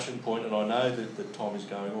discussion point, and I know that the time is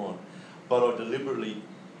going on, but I deliberately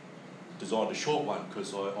designed a short one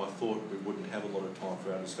because I thought we wouldn't have a lot of time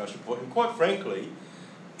for our discussion point. And quite frankly,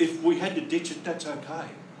 if we had to ditch it, that's okay.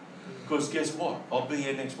 Because guess what? I'll be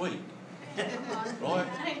here next week. Right?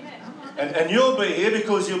 And you'll be here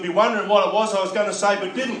because you'll be wondering what it was I was going to say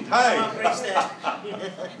but didn't. Hey?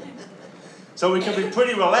 So we can be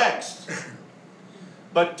pretty relaxed.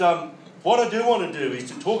 But what I do want to do is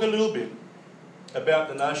to talk a little bit about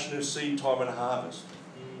the notion of seed time and harvest.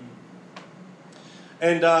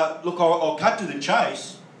 And look, I'll cut to the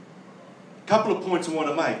chase. A couple of points I want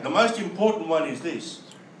to make. The most important one is this.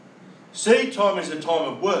 Seed time is a time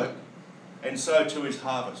of work, and so too is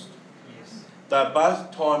harvest. Yes. They're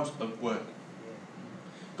both times of work.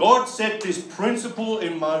 God set this principle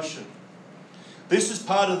in motion. This is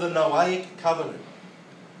part of the Noahic covenant.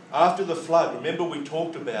 After the flood, remember we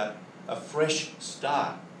talked about a fresh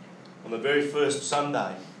start on the very first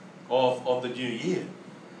Sunday of the new year.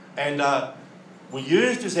 And we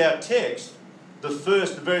used as our text the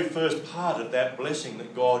very first part of that blessing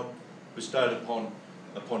that God bestowed upon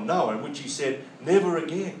Noah, in which he said, "Never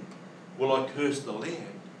again will I curse the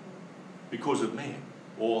land because of man,"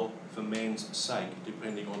 or for man's sake,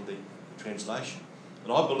 depending on the translation.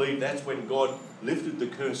 And I believe that's when God lifted the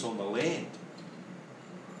curse on the land.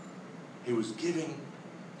 He was giving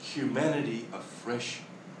humanity a fresh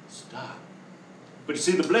start. But you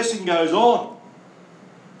see, the blessing goes on.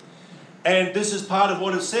 And this is part of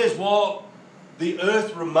what it says, while the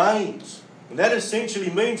earth remains. And that essentially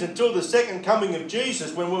means until the second coming of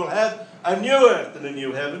Jesus, when we'll have a new earth and a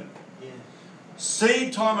new heaven. Yeah.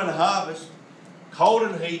 Seed time and harvest, cold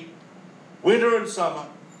and heat, winter and summer,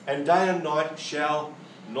 and day and night shall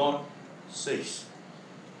not cease.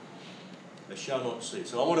 They shall not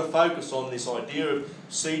cease. And I want to focus on this idea of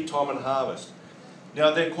seed time and harvest.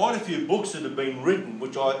 Now, there are quite a few books that have been written,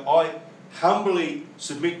 which I humbly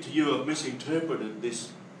submit to you have misinterpreted this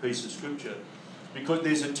piece of scripture, because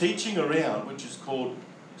there's a teaching around which is called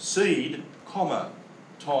seed, time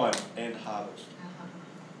and harvest.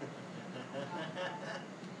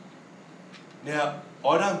 Now,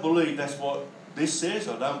 I don't believe that's what this says.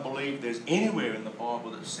 I don't believe there's anywhere in the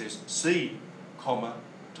Bible that says seed, time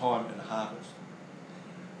and harvest.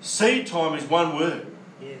 Seed time is one word.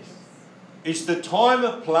 Yes. It's the time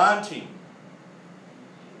of planting.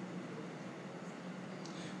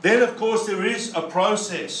 Then, of course, there is a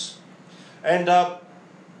process. And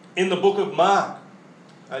in the book of Mark,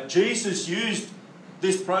 Jesus used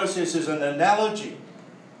this process as an analogy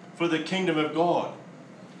for the kingdom of God.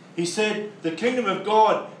 He said, the kingdom of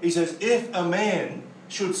God is as if a man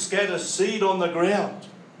should scatter seed on the ground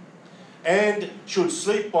and should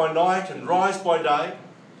sleep by night and rise by day,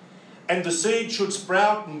 and the seed should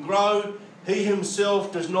sprout and grow. He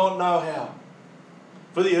himself does not know how.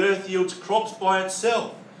 For the earth yields crops by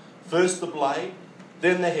itself. First the blade,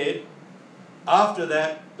 then the head. After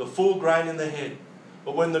that, the full grain in the head.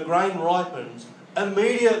 But when the grain ripens,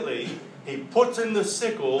 immediately he puts in the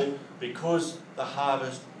sickle because the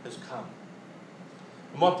harvest has come.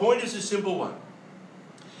 My point is a simple one.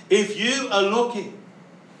 If you are looking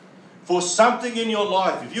for something in your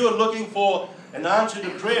life, if you are looking for an answer to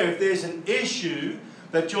prayer, if there's an issue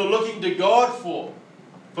that you're looking to God for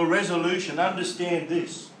resolution, understand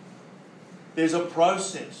this. There's a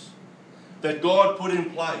process that God put in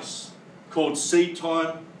place called seed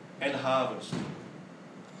time and harvest.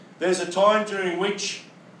 There's a time during which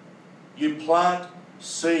you plant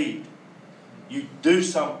seed. You do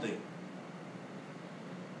something.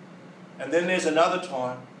 And then there's another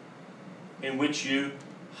time in which you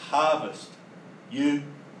harvest. You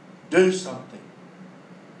do something.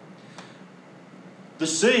 The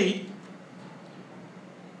seed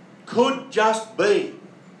could just be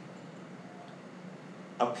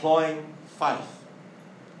applying faith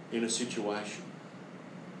in a situation.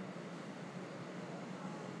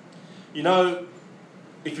 You know,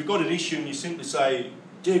 if you've got an issue and you simply say,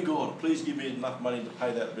 "Dear God, please give me enough money to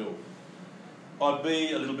pay that bill," I'd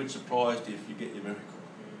be a little bit surprised if you get your miracle.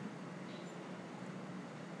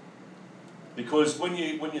 Because when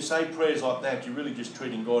you say prayers like that, you're really just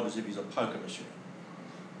treating God as if he's a poker machine.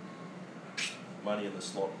 Money in the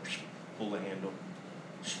slot, pull the handle.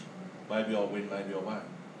 Maybe I'll win, maybe I won't.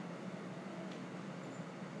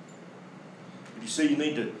 But you see, you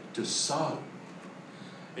need to sow.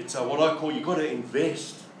 It's what I call, you've got to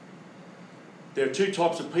invest. There are two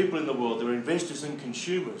types of people in the world. There are investors and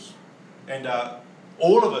consumers. And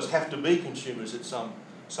all of us have to be consumers at some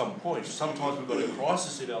point. Sometimes we've got a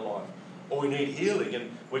crisis in our life, or we need healing,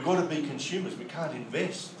 and we've got to be consumers. We can't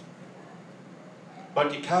invest.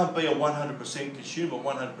 But you can't be a 100% consumer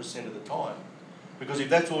 100% of the time. Because if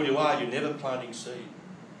that's all you are, you're never planting seed.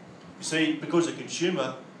 You see, because the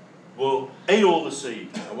consumer will eat all the seed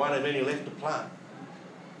and won't have any left to plant.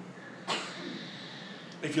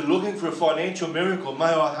 If you're looking for a financial miracle, may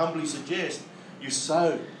I humbly suggest you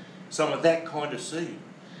sow some of that kind of seed.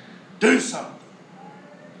 Do something.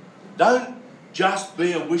 Don't just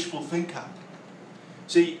be a wishful thinker.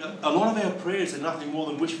 See, a lot of our prayers are nothing more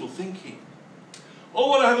than wishful thinking. I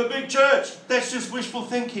want to have a big church. That's just wishful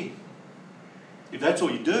thinking. If that's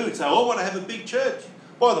all you do, and say, I want to have a big church.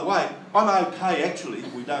 By the way, I'm okay actually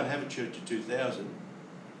if we don't have a church of 2,000.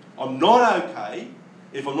 I'm not okay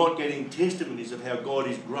if I'm not getting testimonies of how God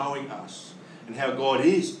is growing us and how God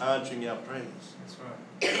is answering our prayers. That's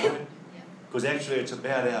right. Because actually it's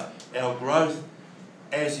about our growth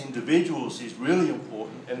as individuals is really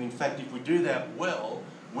important, and in fact if we do that well,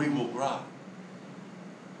 we will grow.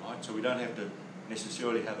 Right? So we don't have to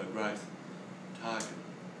necessarily have a growth target.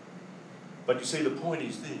 But you see, the point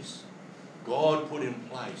is this. God put in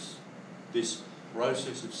place this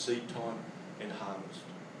process of seed time and harvest.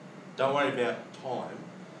 Don't worry about time.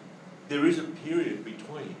 There is a period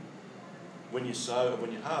between when you sow and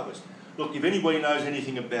when you harvest. Look, if anybody knows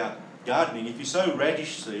anything about gardening, if you sow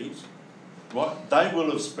radish seeds, right, they will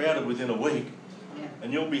have sprouted within a week,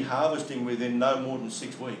 and you'll be harvesting within no more than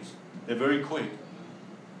 6 weeks. They're very quick.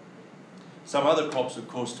 Some other crops, of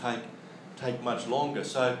course, take much longer.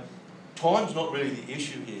 So time's not really the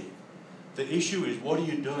issue here. The issue is, what are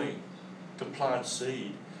you doing to plant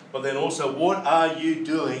seed? But then also, what are you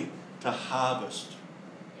doing to harvest?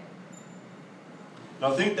 And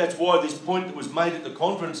I think that's why this point that was made at the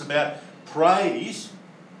conference about praise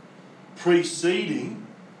preceding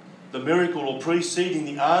the miracle, or preceding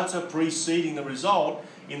the answer, preceding the result,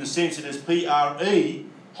 in the sense that it's PRE-SEED,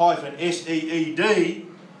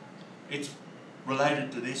 it's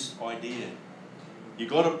related to this idea. You've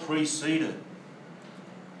got to precede it.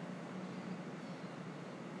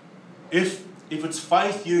 If it's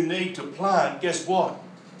faith you need to plant, guess what?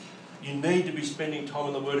 You need to be spending time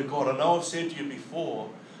in the Word of God. I know I've said to you before,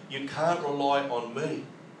 you can't rely on me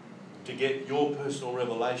to get your personal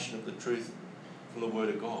revelation of the truth from the Word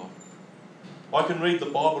of God. I can read the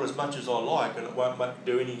Bible as much as I like and it won't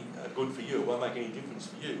do any good for you. It won't make any difference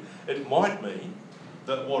for you. It might mean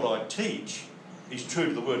that what I teach is true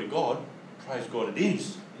to the Word of God. Praise God it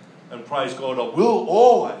is. And praise God I will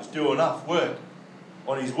always do enough work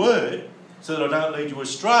on His Word so that I don't lead you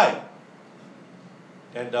astray.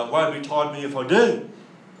 And won't betide me if I do.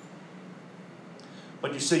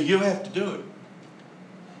 But you see, you have to do it.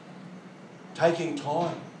 Taking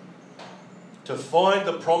time to find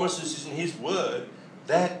the promises in His Word,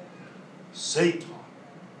 that seed time,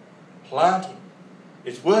 planting,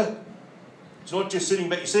 it's work. It's not just sitting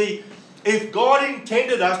back. You see, if God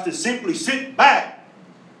intended us to simply sit back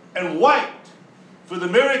and wait for the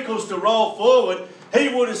miracles to roll forward, He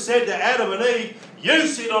would have said to Adam and Eve, you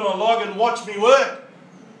sit on a log and watch me work.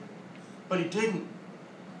 But He didn't.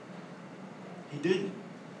 He didn't.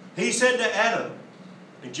 He said to Adam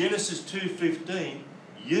in Genesis 2:15,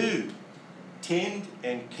 you tend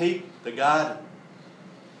and keep the garden.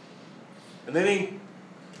 And then in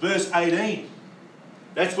verse 18,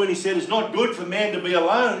 that's when He said it's not good for man to be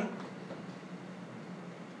alone.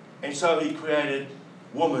 And so He created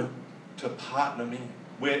woman to partner me.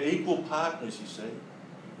 We're equal partners, you see.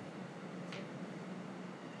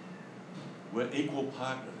 We're equal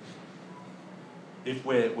partners. If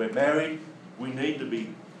we're married, we need to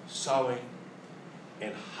be sowing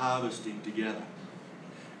and harvesting together.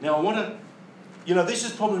 Now I want to, this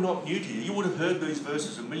is probably not new to you. You would have heard these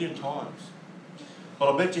verses a million times.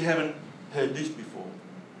 But I bet you haven't heard this before.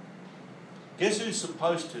 Guess who's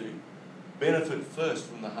supposed to benefit first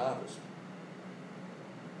from the harvest?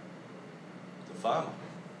 The farmer.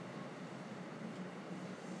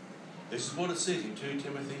 This is what it says in 2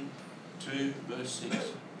 Timothy 2 verse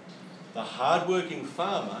 6. The hard-working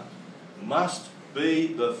farmer must be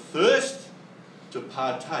the first to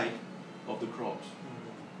partake of the crops.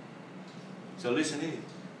 So listen here.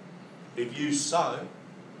 If you sow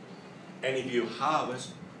and if you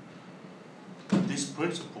harvest, this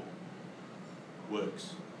principle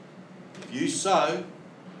works. If you sow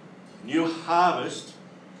and you harvest,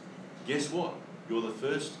 guess what? You're the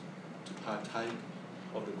first to partake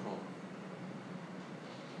of the crop.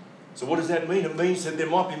 So what does that mean? It means that there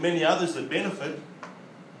might be many others that benefit.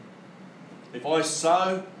 If I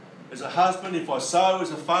sow as a husband, if I sow as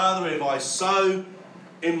a father, if I sow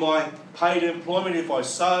in my paid employment, if I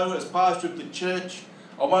sow as pastor of the church,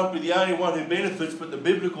 I won't be the only one who benefits, but the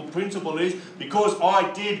biblical principle is, because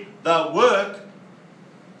I did the work,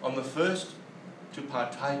 I'm the first to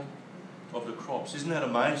partake of the crops. Isn't that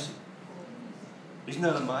amazing? Isn't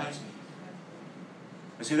that amazing?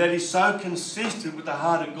 And see, that is so consistent with the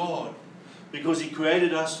heart of God, because He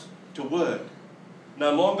created us to work.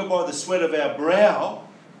 No longer by the sweat of our brow,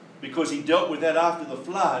 because He dealt with that after the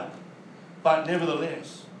flood, but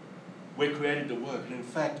nevertheless, we're created to work. And in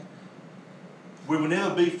fact, we will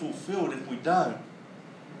never be fulfilled if we don't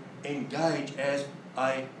engage as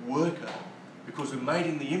a worker, because we're made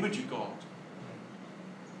in the image of God.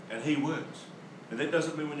 And He works. And that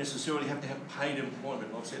doesn't mean we necessarily have to have paid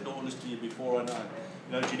employment. I've said all this to you before, I know.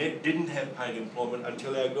 You know, Jeanette didn't have paid employment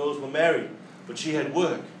until our girls were married, but she had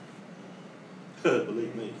work.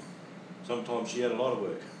 Believe me, sometimes she had a lot of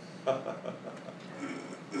work.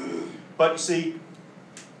 But you see,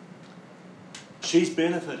 she's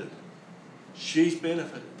benefited. She's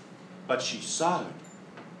benefited. But she sowed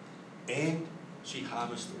and she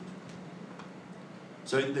harvested.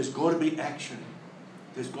 So there's got to be action.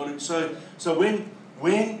 There's got to, so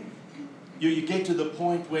when you get to the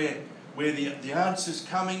point where the answer's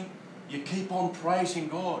coming, you keep on praising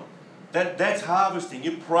God. That's harvesting.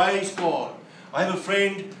 You praise God. I have a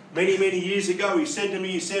friend many, many years ago, he said to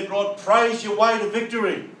me, Rod, praise your way to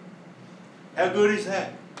victory. How good is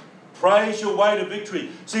that? Praise your way to victory.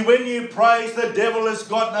 See, when you praise, the devil has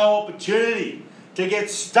got no opportunity to get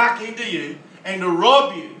stuck into you and to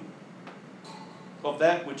rob you of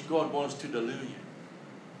that which God wants to deliver you.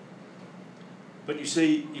 But you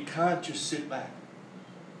see, you can't just sit back.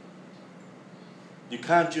 You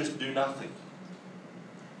can't just do nothing.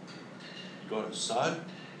 You've got to sow,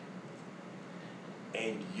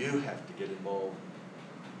 and you have to get involved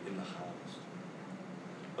in the harvest.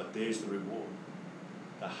 But there's the reward.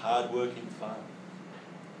 The hard-working farmer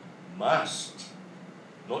must,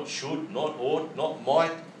 not should, not ought, not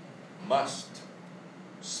might, must.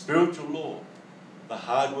 Spiritual law. The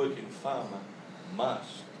hard-working farmer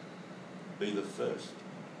must be the first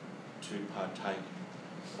to partake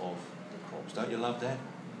of the crops. Don't you love that?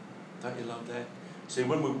 Don't you love that? See,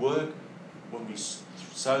 when we work, when we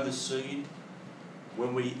sow the seed,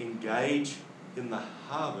 when we engage in the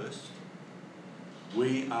harvest,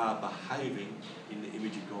 we are behaving in the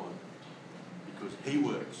image of God, because He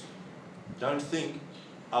works. Don't think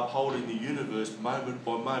upholding the universe moment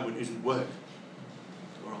by moment isn't work.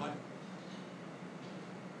 All right?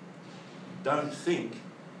 Don't think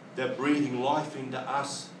that breathing life into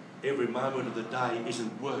us every moment of the day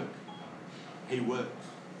isn't work. He works.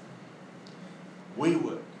 We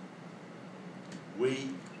work. We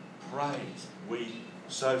praise. We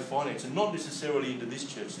sow finance. And not necessarily into this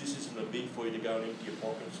church. This isn't a bid for you to go and empty your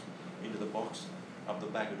pockets into the box up the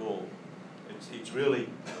back at all. It's really,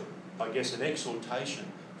 I guess, an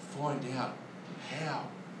exhortation. Find out how,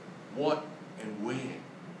 what, and where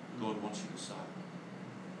God wants you to sow.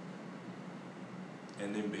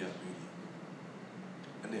 And then be obedient.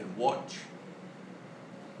 And then watch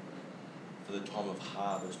for the time of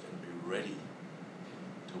harvest and be ready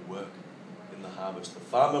to work in the harvest. The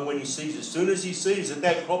farmer, when he sees, as soon as he sees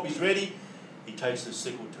that crop is ready, he takes the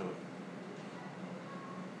sickle to it.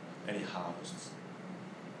 And he harvests.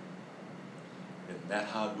 And that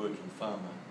hard-working farmer